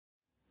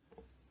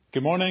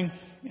Good morning.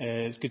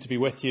 It's good to be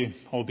with you,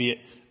 albeit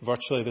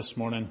virtually this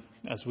morning,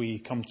 as we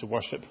come to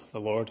worship the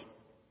Lord.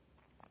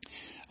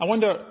 I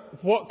wonder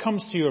what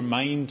comes to your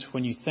mind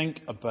when you think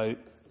about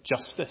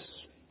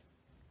justice.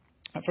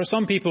 For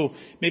some people,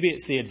 maybe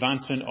it's the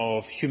advancement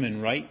of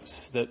human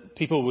rights, that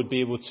people would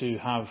be able to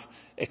have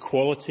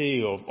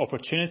equality of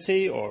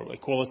opportunity or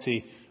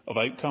equality of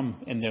outcome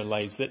in their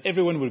lives, that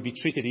everyone would be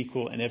treated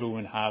equal and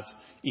everyone would have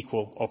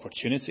equal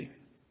opportunity.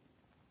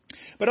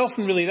 But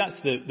often really that's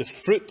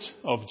the fruit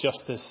of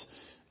justice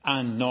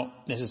and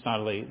not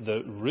necessarily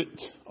the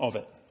root of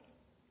it.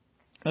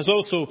 There's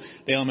also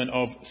the element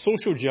of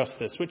social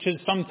justice, which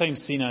is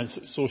sometimes seen as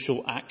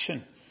social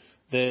action.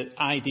 The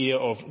idea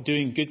of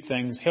doing good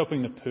things,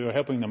 helping the poor,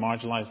 helping the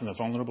marginalised and the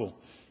vulnerable.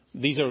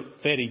 These are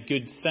very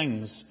good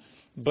things,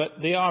 but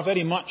they are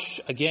very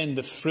much, again,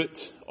 the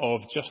fruit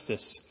of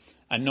justice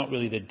and not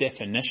really the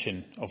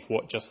definition of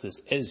what justice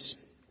is.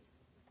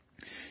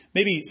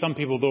 Maybe some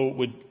people, though,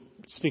 would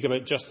speak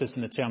about justice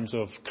in the terms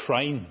of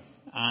crime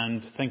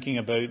and thinking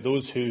about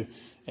those who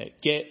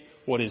get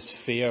what is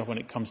fair when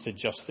it comes to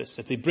justice.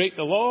 If they break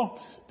the law,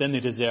 then they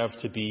deserve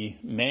to be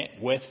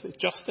met with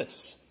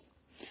justice.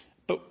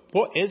 But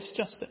what is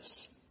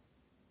justice?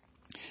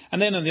 And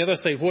then on the other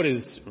side, what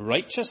is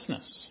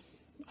righteousness?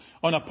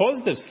 On a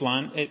positive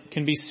slant, it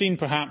can be seen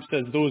perhaps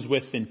as those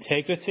with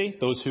integrity,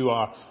 those who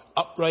are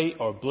upright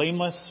or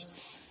blameless.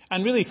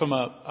 And really from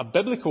a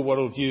biblical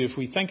worldview, if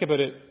we think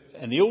about it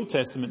in the Old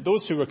Testament,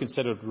 those who were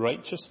considered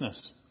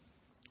righteousness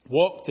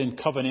walked in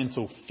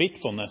covenantal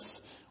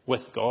faithfulness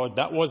with God.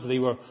 That was, they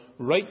were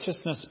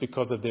righteousness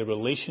because of their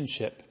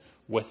relationship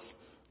with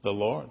the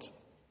Lord.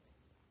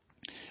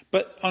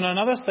 But on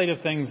another side of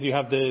things, you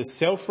have the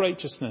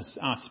self-righteousness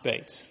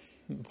aspect,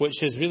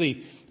 which is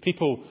really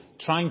people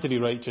trying to be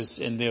righteous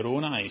in their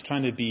own eyes,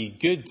 trying to be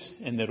good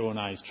in their own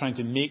eyes, trying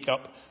to make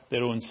up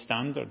their own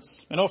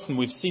standards. And often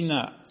we've seen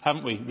that,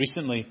 haven't we,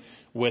 recently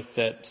with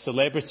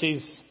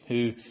celebrities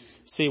who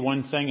say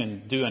one thing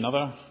and do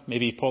another,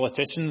 maybe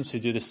politicians who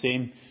do the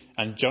same,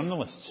 and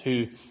journalists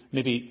who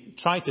maybe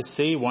try to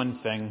say one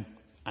thing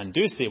and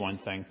do say one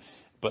thing,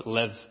 but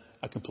live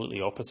a completely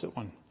opposite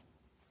one.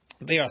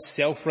 They are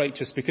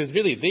self-righteous because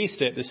really they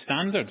set the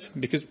standard.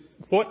 Because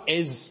what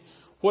is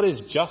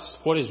just,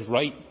 what is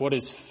right, what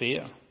is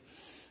fair?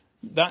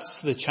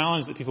 That's the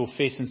challenge that people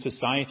face in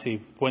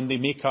society when they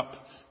make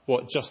up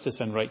what justice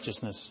and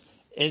righteousness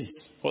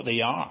is, what they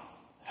are,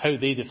 how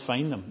they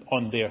define them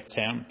on their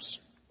terms.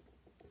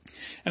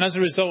 And as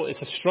a result,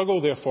 it's a struggle,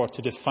 therefore,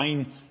 to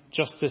define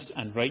justice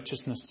and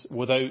righteousness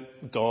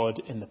without God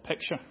in the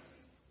picture.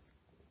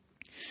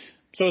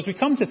 So as we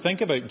come to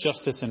think about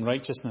justice and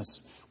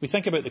righteousness, we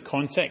think about the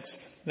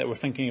context that we're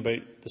thinking about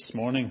this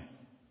morning.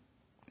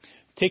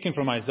 Taken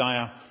from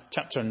Isaiah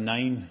chapter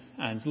 9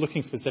 and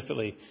looking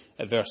specifically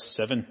at verse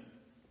 7.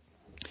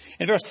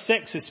 In verse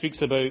 6 it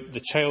speaks about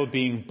the child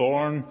being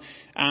born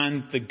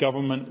and the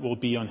government will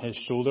be on his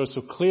shoulders.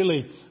 So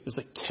clearly there's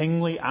a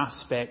kingly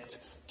aspect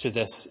to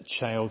this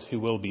child who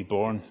will be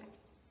born.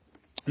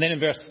 And then in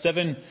verse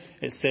 7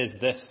 it says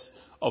this,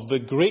 of the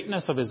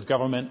greatness of his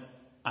government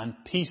and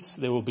peace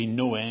there will be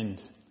no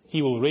end.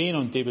 He will reign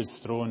on David's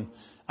throne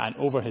and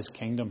over his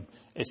kingdom,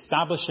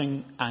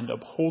 establishing and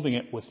upholding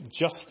it with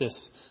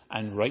justice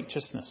and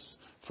righteousness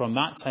from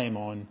that time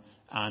on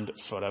and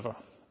forever.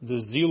 The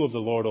zeal of the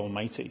Lord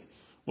Almighty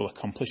will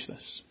accomplish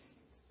this.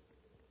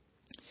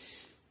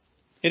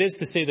 It is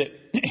to say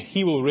that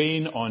he will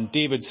reign on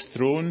David's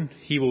throne.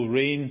 He will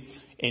reign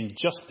in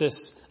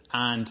justice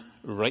and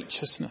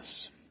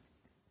righteousness.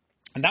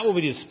 And that will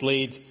be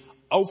displayed,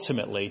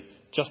 ultimately,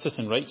 justice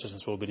and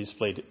righteousness will be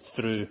displayed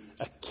through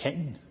a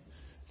king,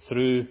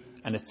 through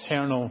an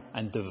eternal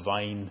and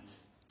divine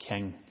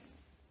king.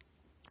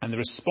 And the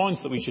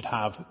response that we should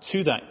have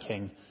to that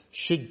king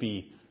should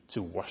be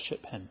to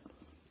worship him.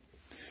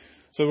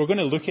 So we're going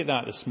to look at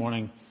that this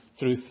morning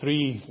through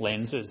three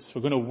lenses.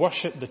 We're going to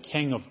worship the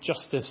King of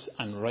justice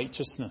and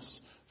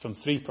righteousness from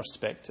three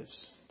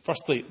perspectives.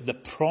 Firstly, the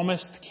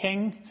promised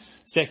King.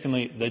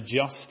 Secondly, the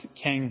just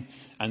King.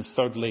 And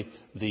thirdly,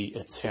 the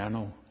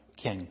eternal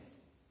King.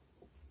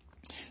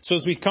 So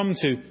as we come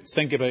to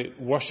think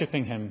about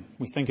worshipping him,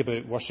 we think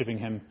about worshipping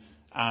him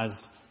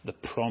as the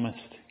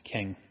promised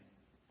King.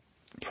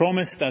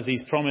 Promised as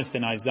he's promised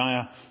in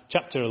Isaiah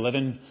chapter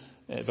 11,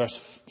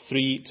 verse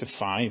 3 to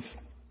 5.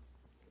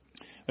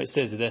 It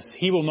says this,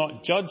 he will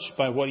not judge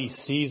by what he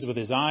sees with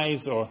his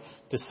eyes or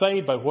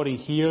decide by what he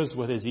hears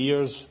with his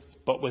ears,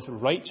 but with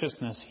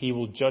righteousness he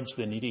will judge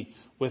the needy.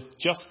 With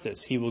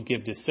justice he will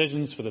give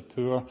decisions for the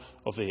poor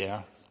of the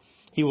earth.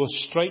 He will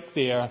strike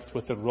the earth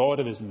with the rod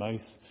of his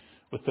mouth.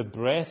 With the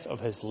breath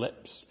of his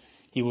lips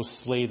he will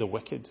slay the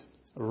wicked.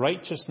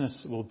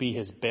 Righteousness will be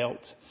his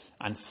belt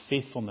and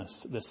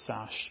faithfulness the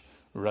sash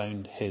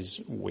round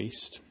his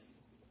waist.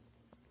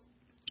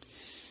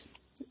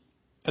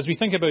 As we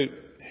think about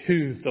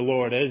who the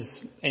Lord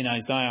is in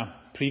Isaiah,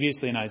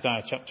 previously in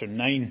Isaiah chapter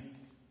 9,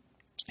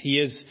 he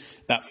is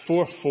that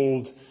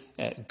fourfold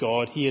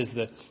God. He is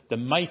the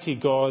mighty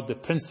God, the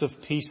Prince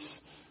of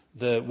Peace,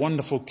 the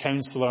wonderful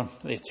Counselor,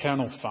 the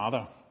Eternal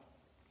Father.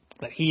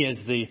 that he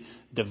is the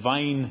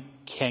divine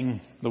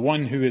king, the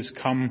one who has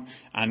come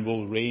and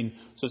will reign.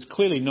 So it's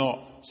clearly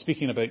not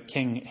speaking about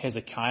King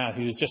Hezekiah,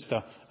 who is just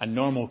a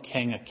normal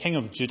king, a king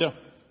of Judah.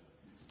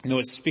 No,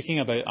 it's speaking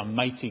about a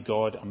mighty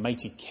God, a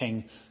mighty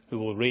king who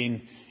will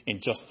reign in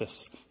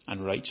justice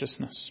and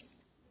righteousness.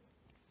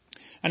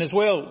 And as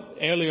well,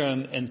 earlier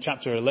in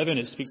chapter 11,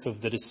 it speaks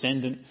of the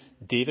descendant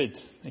David.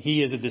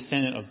 He is a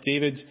descendant of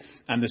David,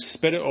 and the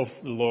Spirit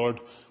of the Lord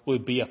will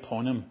be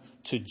upon him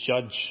to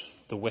judge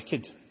the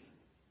wicked.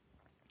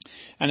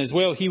 And as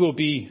well, he will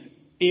be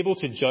able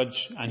to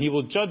judge, and he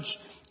will judge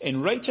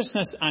in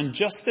righteousness and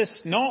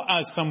justice, not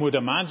as some would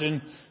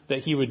imagine that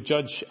he would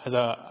judge as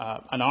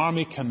an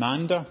army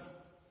commander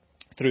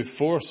through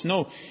force.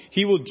 No,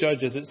 he will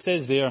judge, as it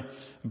says there,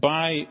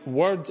 by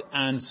word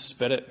and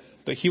spirit.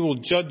 That he will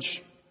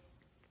judge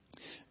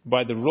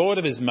by the rod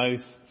of his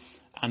mouth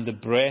and the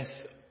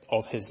breath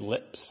of his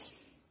lips.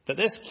 That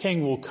this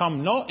king will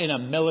come not in a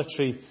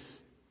military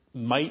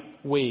might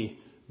way,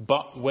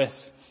 but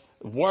with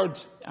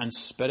word and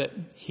spirit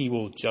he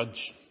will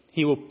judge.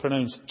 He will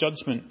pronounce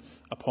judgment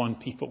upon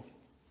people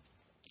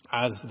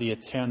as the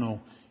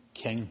eternal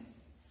king.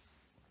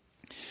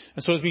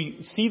 And so as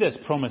we see this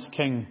promised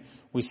king,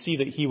 we see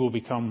that he will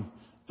become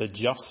the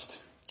just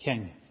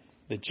king.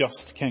 The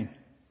just king.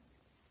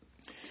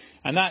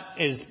 And that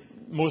is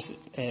most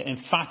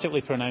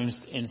emphatically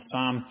pronounced in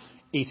Psalm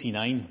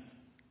 89.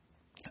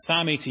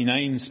 Psalm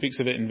 89 speaks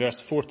of it in verse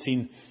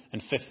 14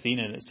 and 15,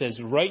 and it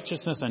says,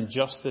 "Righteousness and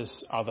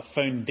justice are the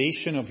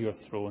foundation of your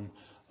throne.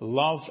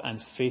 Love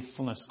and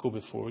faithfulness go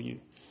before you.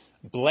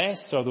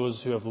 Blessed are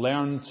those who have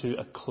learned to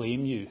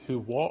acclaim you, who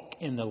walk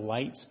in the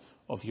light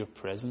of your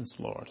presence,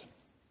 Lord."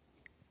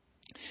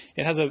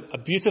 It has a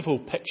beautiful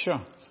picture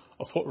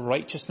of what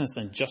righteousness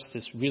and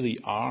justice really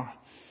are.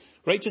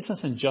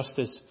 Righteousness and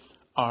justice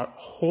are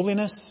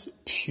holiness,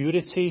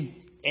 purity,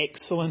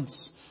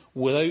 excellence,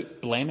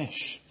 without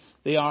blemish.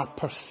 They are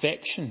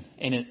perfection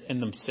in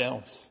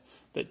themselves.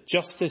 That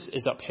justice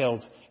is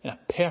upheld in a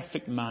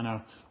perfect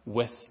manner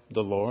with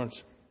the Lord.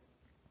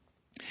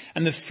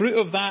 And the fruit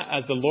of that,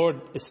 as the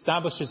Lord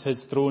establishes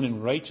his throne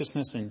in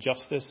righteousness and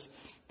justice,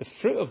 the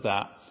fruit of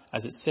that,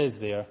 as it says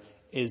there,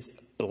 is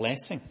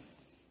blessing.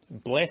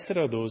 Blessed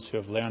are those who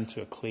have learned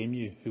to acclaim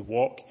you, who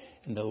walk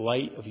in the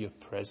light of your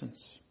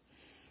presence.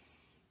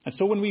 And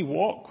so when we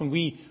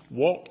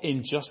walk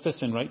in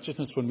justice and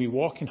righteousness, when we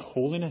walk in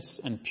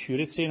holiness and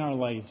purity in our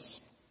lives,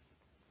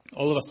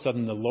 all of a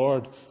sudden the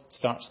Lord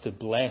starts to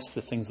bless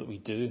the things that we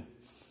do.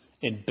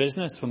 In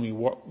business, when we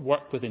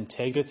work with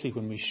integrity,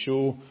 when we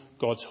show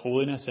God's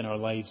holiness in our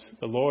lives,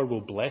 the Lord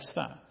will bless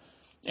that.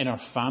 In our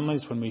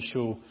families, when we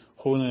show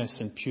holiness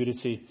and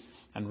purity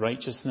and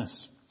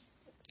righteousness,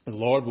 the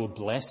Lord will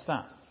bless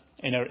that.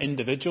 In our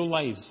individual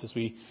lives, as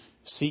we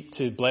seek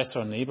to bless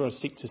our neighbours,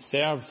 seek to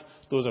serve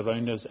those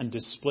around us and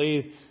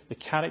display the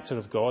character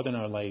of God in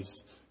our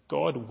lives,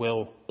 God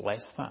will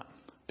bless that.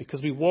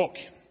 Because we walk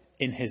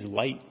in his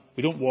light.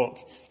 We don't walk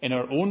in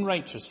our own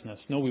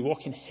righteousness. No, we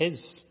walk in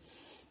his.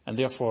 And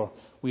therefore,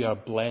 we are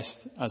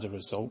blessed as a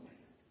result.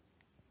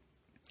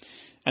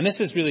 And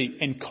this is really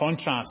in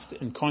contrast,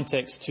 in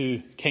context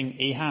to King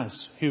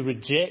Ahaz, who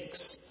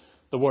rejects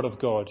the word of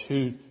God,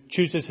 who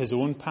chooses his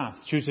own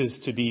path, chooses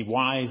to be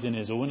wise in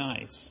his own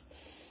eyes.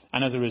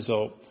 And as a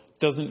result,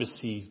 doesn't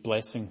receive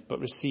blessing, but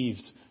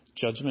receives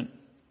judgment.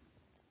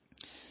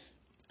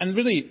 And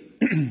really,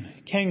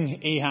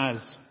 King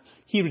Ahaz,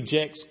 he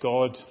rejects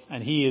God,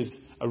 and he is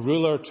a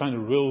ruler trying to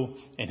rule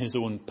in his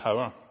own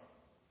power.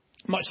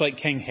 Much like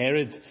King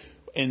Herod,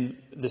 in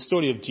the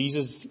story of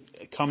Jesus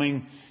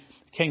coming,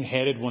 King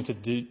Herod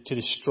wanted to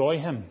destroy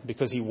him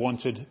because he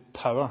wanted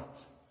power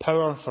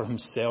for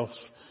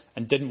himself,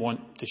 and didn't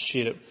want to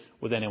share it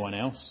with anyone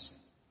else.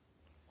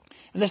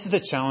 And this is the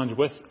challenge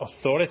with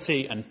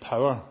authority and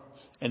power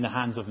in the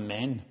hands of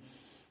men.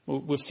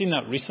 We've seen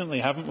that recently,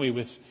 haven't we,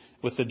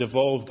 with the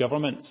devolved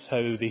governments,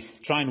 how they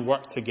try and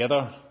work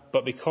together,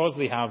 but because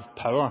they have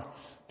power,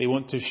 they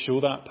want to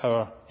show that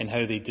power in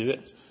how they do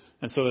it.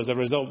 And so as a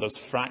result, there's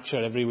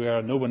fracture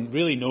everywhere. No one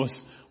really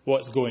knows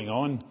what's going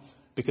on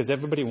because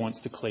everybody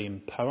wants to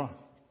claim power.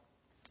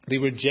 They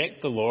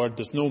reject the Lord.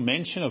 There's no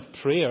mention of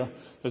prayer.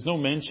 There's no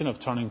mention of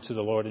turning to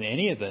the Lord in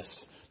any of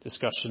this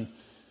discussion.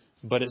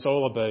 But it's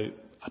all about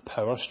a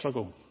power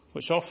struggle,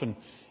 which often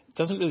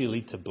doesn't really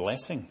lead to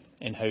blessing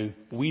in how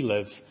we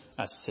live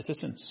as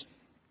citizens.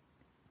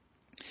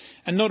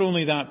 And not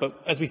only that,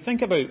 but as we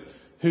think about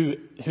who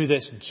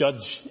this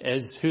judge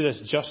is, who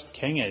this just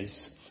king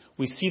is,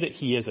 we see that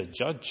he is a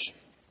judge.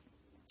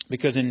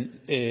 Because in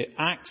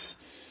Acts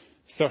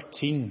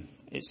 13,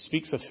 it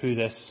speaks of who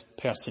this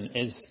person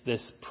is,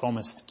 this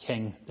promised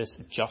king, this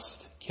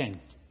just king.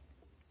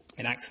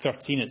 In Acts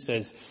 13 it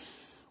says,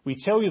 "We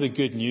tell you the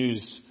good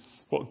news,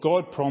 what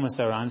God promised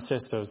our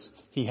ancestors,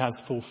 he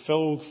has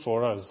fulfilled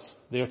for us,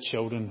 their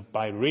children,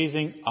 by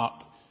raising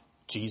up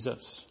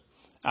Jesus.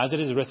 As it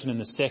is written in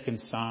the 2nd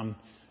Psalm,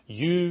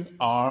 'You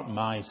are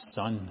my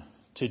son.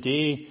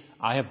 Today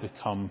I have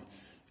become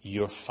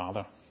your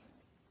father.'"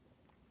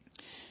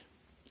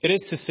 It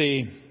is to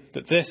say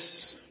that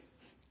this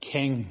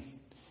King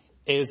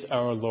is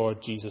our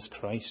Lord Jesus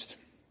Christ.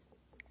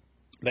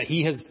 That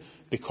he has,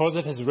 because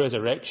of his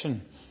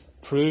resurrection,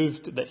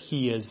 proved that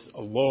he is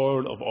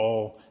Lord of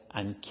all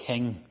and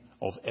King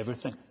of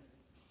everything.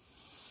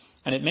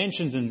 And it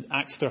mentions in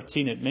Acts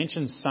 13, it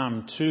mentions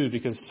Psalm 2,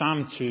 because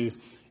Psalm 2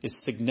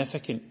 is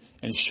significant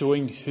in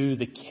showing who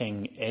the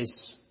King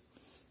is.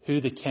 Who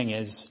the King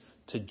is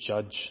to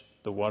judge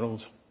the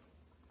world.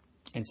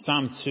 In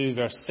Psalm 2,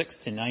 verse 6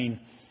 to 9,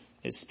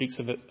 it speaks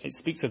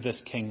of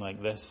this King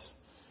like this.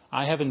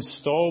 I have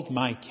installed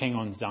my King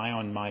on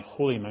Zion, my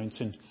holy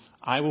mountain.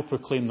 I will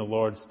proclaim the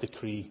Lord's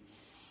decree.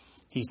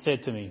 He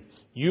said to me,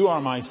 you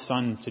are my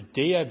son.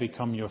 Today I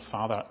become your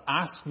father.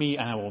 Ask me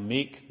and I will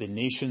make the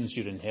nations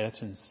your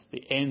inheritance,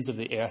 the ends of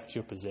the earth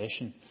your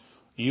possession.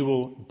 You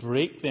will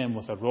break them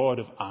with a rod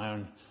of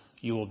iron.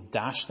 You will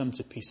dash them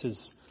to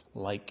pieces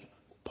like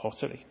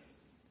pottery.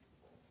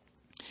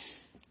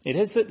 It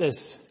is that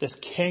this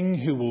king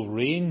who will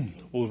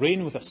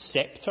reign with a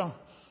scepter,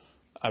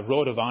 a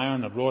rod of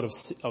iron, a rod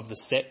of the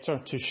scepter,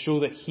 to show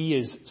that he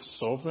is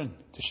sovereign,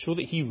 to show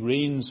that he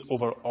reigns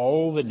over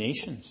all the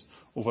nations,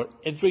 over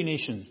every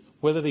nation,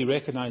 whether they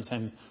recognize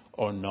him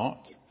or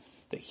not,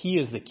 that he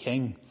is the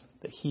king,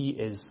 that he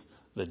is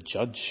the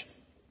judge,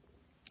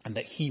 and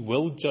that he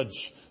will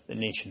judge the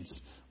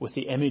nations with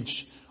the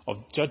image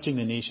of judging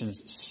the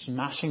nations,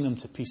 smashing them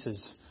to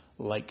pieces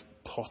like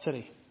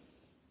pottery.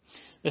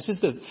 This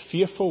is the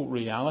fearful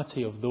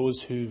reality of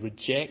those who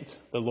reject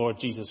the Lord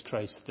Jesus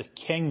Christ, the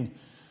King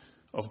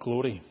of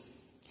glory,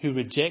 who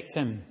reject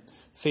him,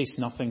 face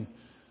nothing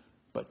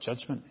but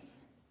judgment.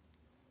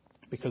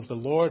 Because the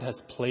Lord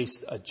has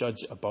placed a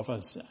judge above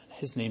us.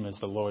 His name is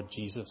the Lord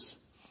Jesus.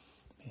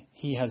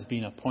 He has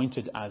been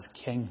appointed as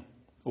King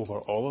over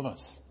all of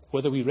us,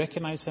 whether we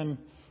recognize him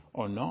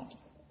or not.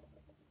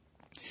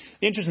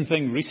 The interesting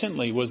thing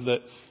recently was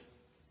that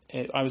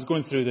I was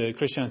going through the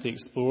Christianity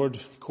Explored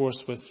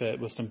course with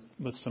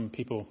some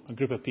people, a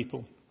group of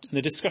people, and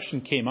the discussion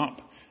came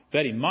up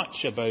very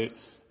much about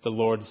the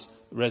Lord's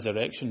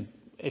resurrection.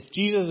 If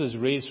Jesus is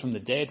raised from the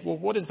dead, well,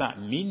 what does that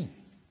mean?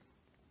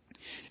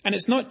 And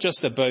it's not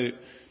just about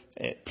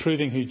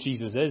proving who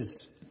Jesus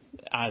is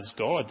as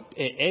God.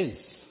 It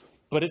is.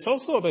 But it's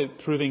also about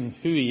proving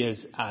who he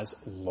is as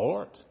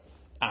Lord,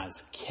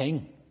 as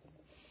King.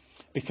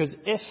 Because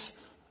if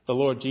the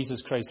Lord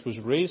Jesus Christ was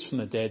raised from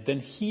the dead, then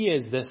he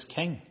is this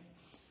King.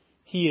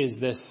 He is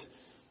this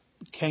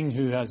King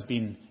who has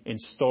been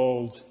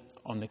installed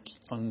on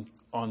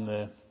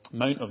the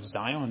Mount of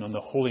Zion, on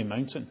the holy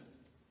mountain.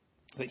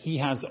 That he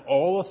has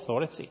all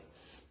authority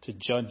to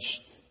judge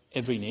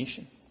every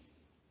nation.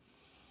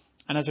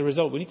 And as a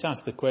result, we need to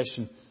ask the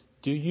question,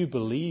 do you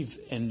believe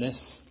in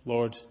this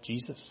Lord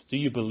Jesus? Do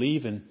you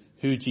believe in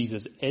who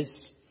Jesus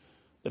is?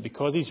 That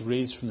because he's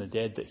raised from the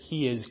dead, that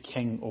he is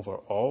King over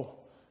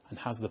all and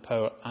has the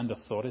power and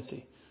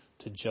authority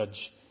to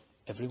judge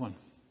everyone.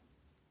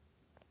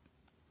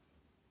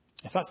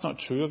 If that's not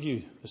true of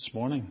you this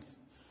morning,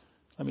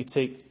 let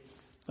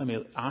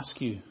me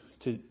ask you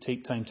to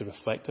take time to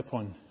reflect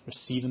upon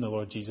receiving the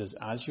Lord Jesus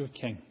as your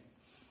King.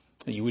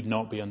 That you would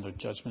not be under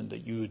judgment,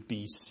 that you would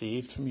be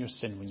saved from your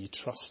sin when you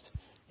trust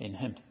in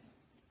him.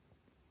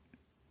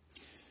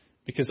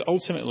 Because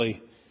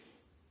ultimately,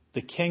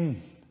 the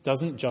King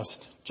doesn't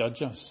just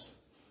judge us,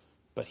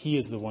 but he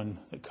is the one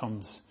that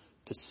comes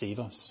to save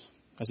us.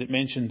 As it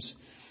mentions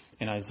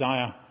in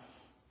Isaiah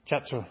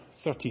chapter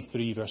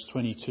 33 verse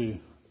 22,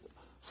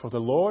 for the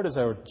Lord is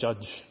our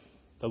judge,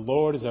 the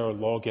Lord is our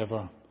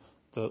lawgiver,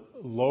 the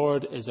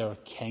Lord is our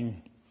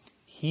King.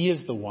 He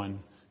is the one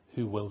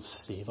who will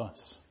save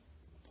us.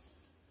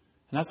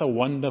 And that's a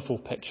wonderful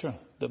picture,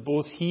 that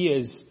both he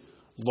is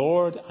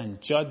Lord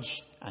and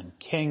judge and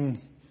King,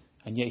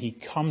 and yet he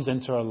comes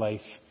into our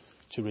life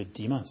to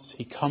redeem us.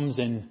 He comes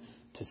in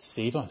to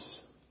save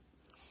us.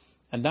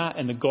 And that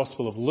in the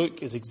Gospel of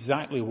Luke is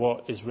exactly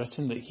what is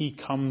written, that he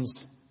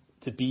comes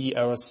to be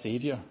our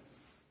Saviour.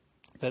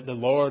 That the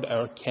Lord,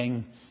 our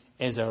King,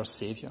 is our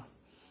Saviour.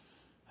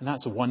 And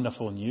that's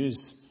wonderful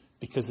news,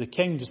 because the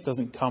King just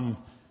doesn't come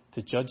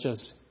to judge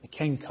us. The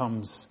King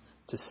comes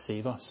to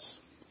save us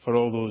for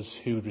all those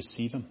who would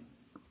receive him.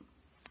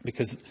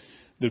 Because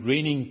the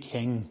reigning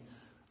King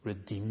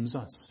redeems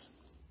us.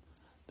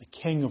 The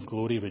King of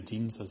glory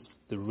redeems us.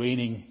 The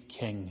reigning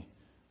King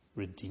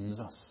redeems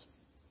us.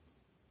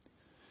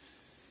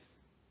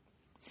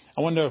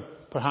 I wonder,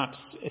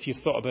 perhaps, if you've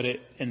thought about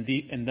it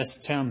in this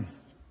term,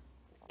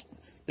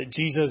 that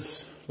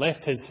Jesus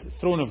left his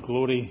throne of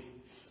glory,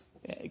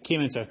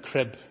 came into a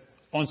crib,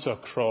 onto a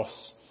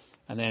cross,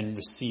 and then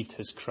received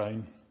his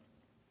crown.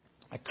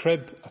 A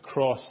crib, a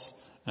cross,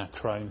 and a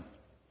crown.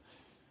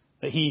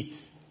 That he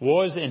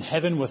was in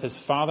heaven with his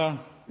Father,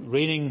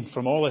 reigning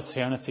from all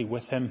eternity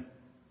with him,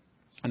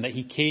 and that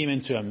he came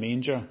into a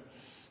manger,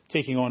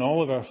 taking on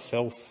all of our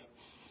filth,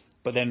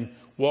 but then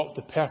walked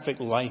the perfect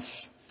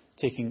life,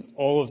 taking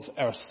all of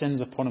our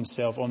sins upon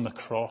himself on the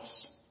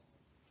cross.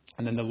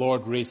 And then the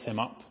Lord raised him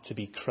up to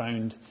be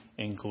crowned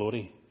in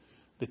glory.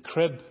 The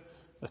crib,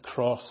 the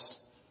cross,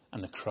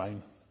 and the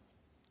crown.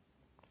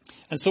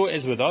 And so it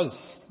is with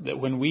us, that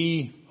when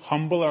we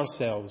humble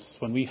ourselves,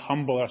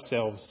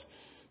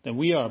 then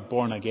we are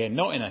born again,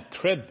 not in a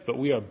crib, but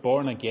we are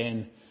born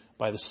again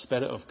by the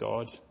Spirit of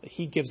God.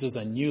 He gives us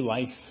a new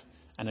life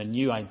and a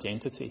new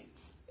identity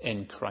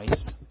in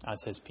Christ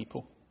as his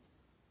people.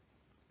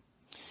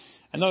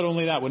 And not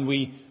only that, when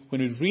we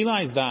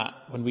realize that,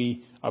 when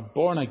we are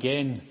born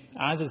again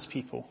as his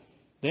people,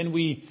 then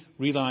we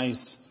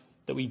realize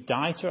that we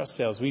die to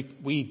ourselves.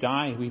 We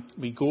die.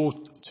 We go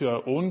to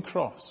our own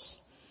cross.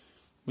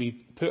 We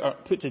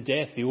put to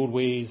death the old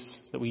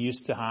ways that we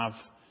used to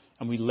have,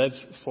 and we live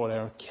for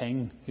our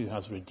King who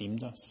has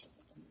redeemed us.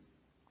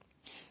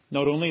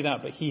 Not only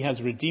that, but he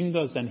has redeemed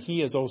us and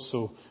he has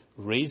also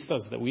raised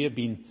us, that we have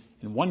been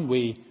in one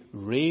way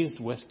raised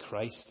with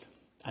Christ,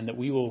 and that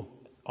we will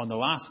on the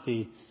last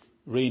day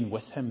reign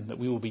with him, that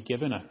we will be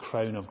given a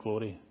crown of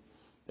glory,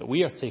 that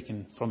we are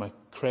taken from a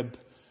crib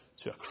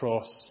to a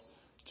cross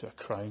to a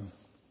crown,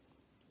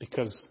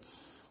 because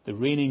the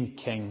reigning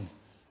King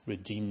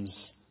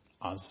redeems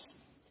us.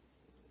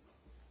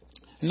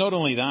 And not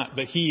only that,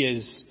 but he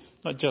is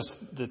not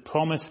just the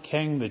promised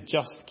King, the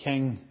just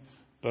King,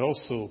 but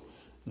also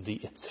the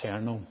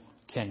eternal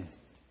King.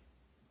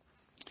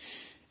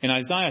 In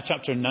Isaiah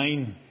chapter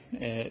 9,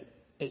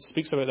 it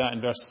speaks about that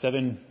in verse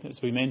 7, as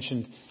we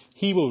mentioned.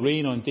 He will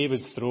reign on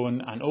David's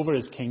throne and over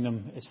his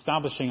kingdom,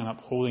 establishing and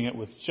upholding it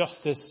with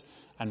justice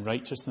and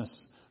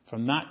righteousness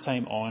from that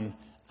time on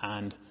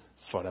and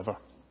forever.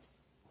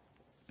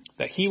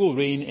 That he will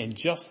reign in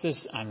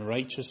justice and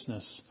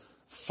righteousness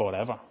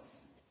forever.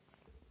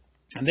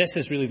 And this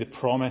is really the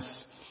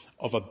promise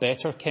of a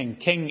better king.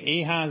 King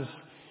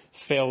Ahaz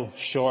fell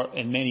short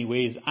in many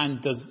ways,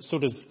 and so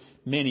does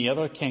many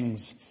other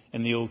kings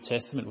in the Old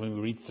Testament when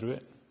we read through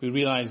it. We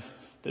realize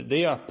that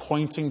they are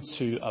pointing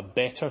to a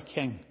better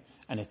king,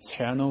 an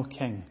eternal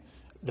king,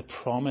 the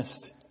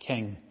promised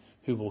king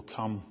who will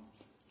come,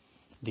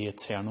 the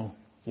eternal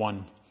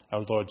one,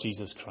 our Lord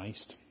Jesus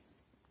Christ.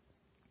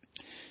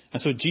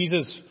 And so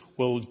Jesus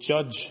will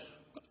judge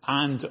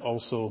and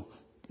also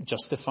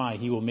justify.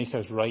 He will make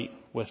us right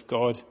with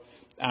God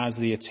as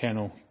the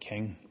eternal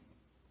King.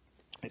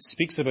 It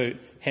speaks about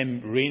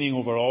him reigning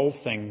over all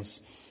things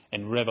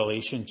in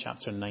Revelation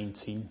chapter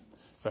 19,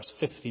 verse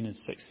 15 and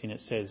 16. It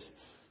says,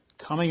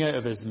 "Coming out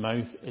of his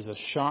mouth is a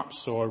sharp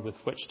sword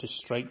with which to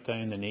strike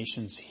down the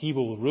nations. He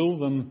will rule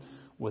them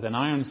with an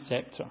iron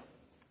scepter.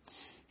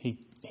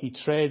 He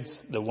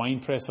treads the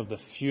winepress of the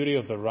fury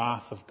of the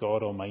wrath of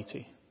God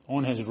Almighty.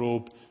 On his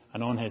robe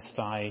and on his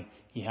thigh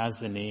he has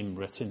the name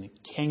written,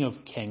 King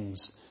of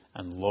Kings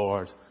and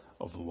Lord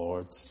of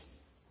Lords."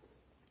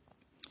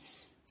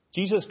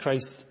 Jesus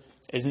Christ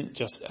isn't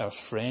just our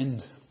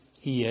friend.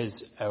 He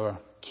is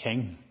our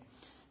King.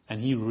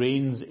 And he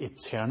reigns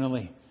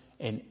eternally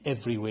in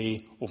every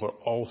way over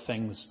all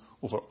things,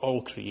 over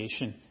all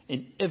creation,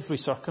 in every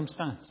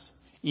circumstance,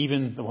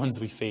 even the ones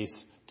we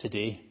face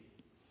today.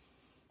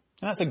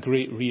 And that's a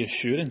great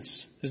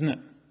reassurance, isn't it?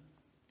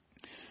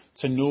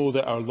 To know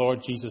that our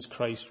Lord Jesus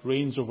Christ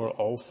reigns over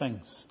all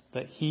things,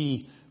 that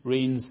he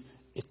reigns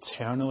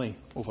eternally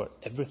over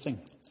everything,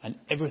 and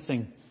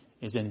everything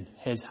is in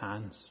his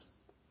hands.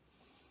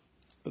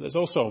 But there's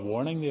also a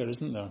warning there,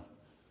 isn't there,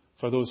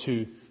 for those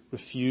who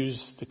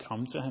refuse to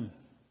come to him,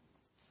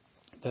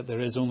 that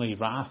there is only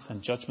wrath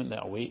and judgment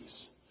that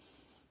awaits.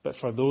 But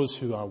for those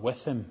who are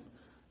with him,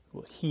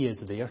 well, he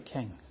is their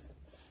King,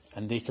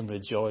 and they can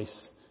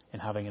rejoice in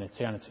having an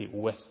eternity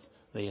with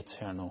the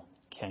eternal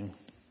King.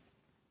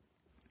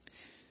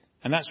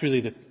 And that's really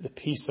the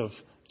piece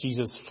of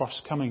Jesus'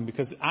 first coming,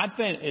 because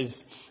Advent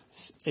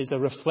is a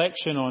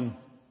reflection on,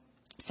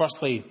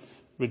 firstly,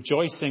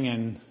 rejoicing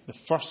in the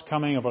first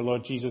coming of our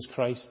Lord Jesus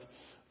Christ,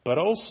 but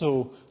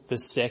also the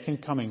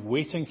second coming,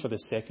 waiting for the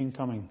second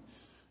coming,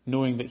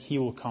 knowing that he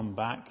will come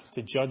back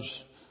to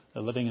judge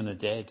the living and the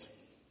dead,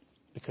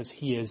 because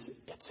he is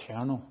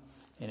eternal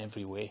in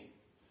every way.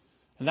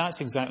 And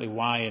that's exactly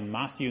why in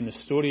Matthew, in the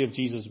story of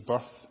Jesus'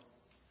 birth,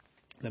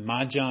 the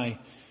Magi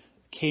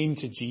came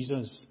to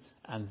Jesus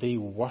and they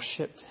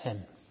worshipped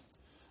him.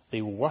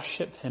 They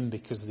worshipped him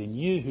because they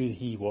knew who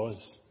he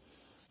was,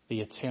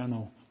 the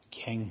eternal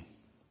King.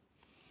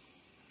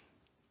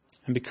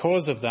 And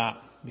because of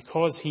that,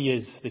 because he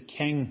is the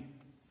King,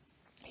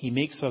 he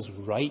makes us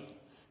right.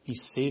 He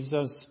saves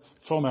us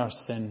from our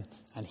sin,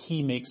 and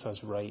he makes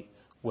us right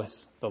with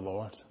the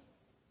Lord.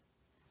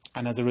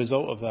 And as a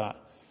result of that,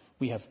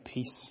 we have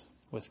peace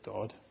with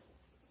God.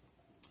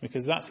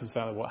 Because that's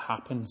exactly what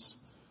happens.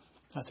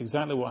 That's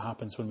exactly what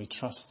happens when we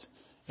trust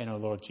in our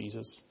Lord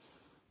Jesus.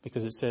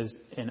 Because it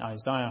says in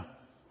Isaiah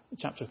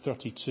chapter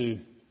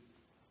 32,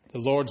 "The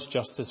Lord's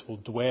justice will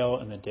dwell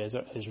in the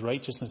desert, his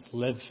righteousness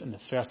live in the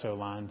fertile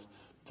land.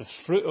 The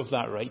fruit of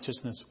that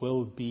righteousness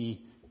will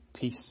be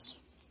peace.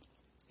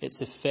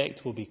 Its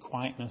effect will be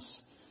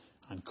quietness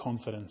and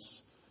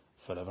confidence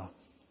forever."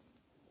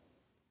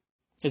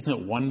 Isn't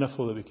it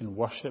wonderful that we can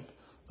worship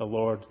the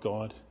Lord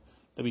God,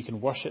 that we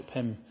can worship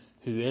him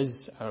who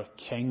is our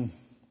King,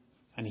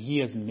 and he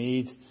has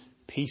made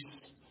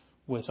peace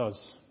with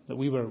us, that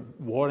we were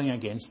warring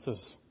against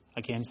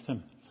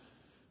him,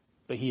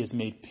 but he has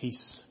made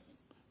peace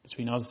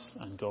between us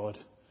and God,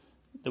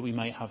 that we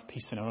might have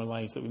peace in our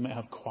lives, that we might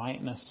have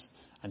quietness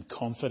and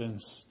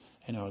confidence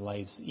in our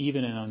lives,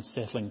 even in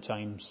unsettling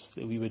times,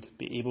 that we would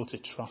be able to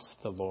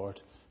trust the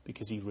Lord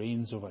because he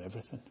reigns over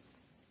everything.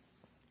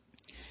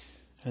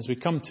 And as we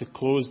come to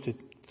close to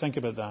think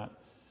about that,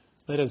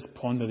 let us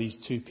ponder these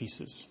two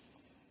pieces.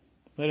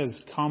 Let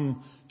us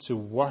come to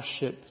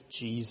worship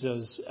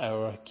Jesus,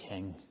 our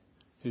King,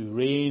 who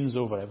reigns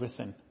over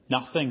everything.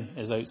 Nothing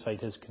is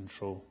outside his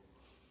control.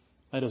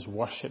 Let us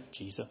worship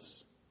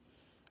Jesus.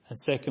 And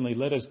secondly,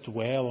 let us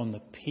dwell on the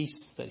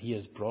peace that he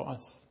has brought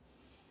us.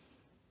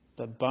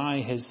 That by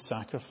his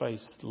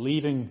sacrifice,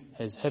 leaving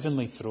his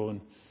heavenly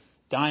throne,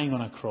 dying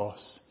on a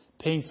cross,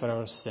 paying for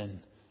our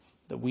sin,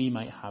 that we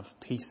might have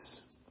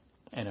peace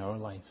in our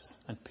lives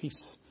and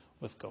peace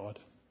with God.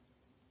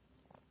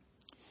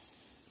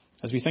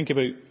 As we think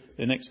about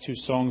the next two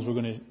songs we're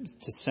going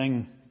to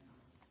sing,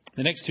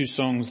 the next two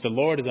songs, The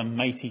Lord is a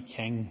Mighty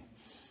King.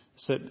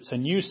 So it's a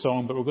new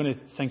song, but we're going to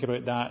think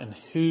about that and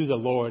who the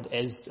Lord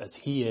is as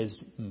he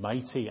is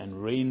mighty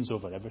and reigns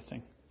over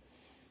everything.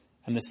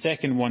 And the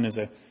second one is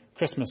a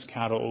Christmas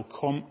carol,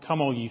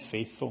 Come All Ye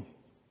Faithful.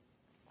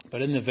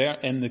 But in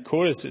the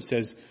chorus it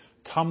says,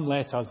 Come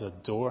let us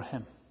adore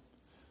him.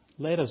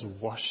 Let us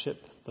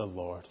worship the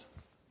Lord.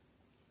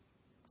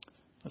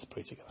 Let's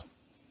pray together.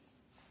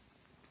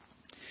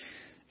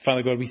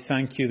 Father God, we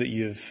thank you that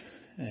you've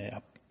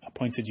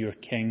appointed your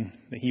King,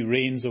 that he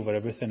reigns over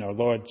everything, our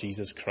Lord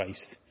Jesus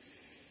Christ,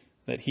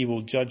 that he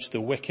will judge the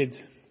wicked,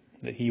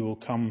 that he will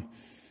come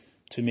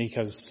to make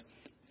us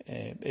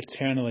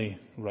eternally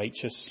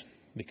righteous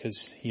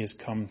because he has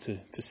come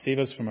to save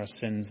us from our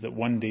sins, that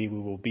one day we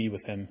will be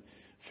with him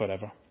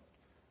forever.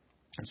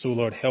 And so,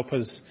 Lord, help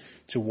us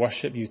to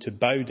worship you, to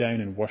bow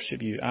down and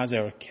worship you as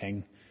our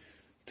King,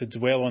 to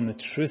dwell on the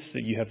truth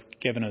that you have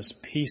given us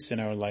peace in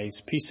our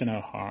lives, peace in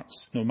our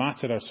hearts, no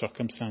matter our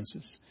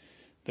circumstances,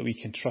 that we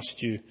can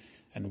trust you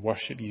and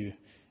worship you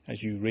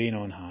as you reign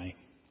on high.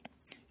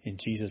 In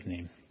Jesus'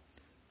 name,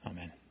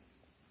 amen.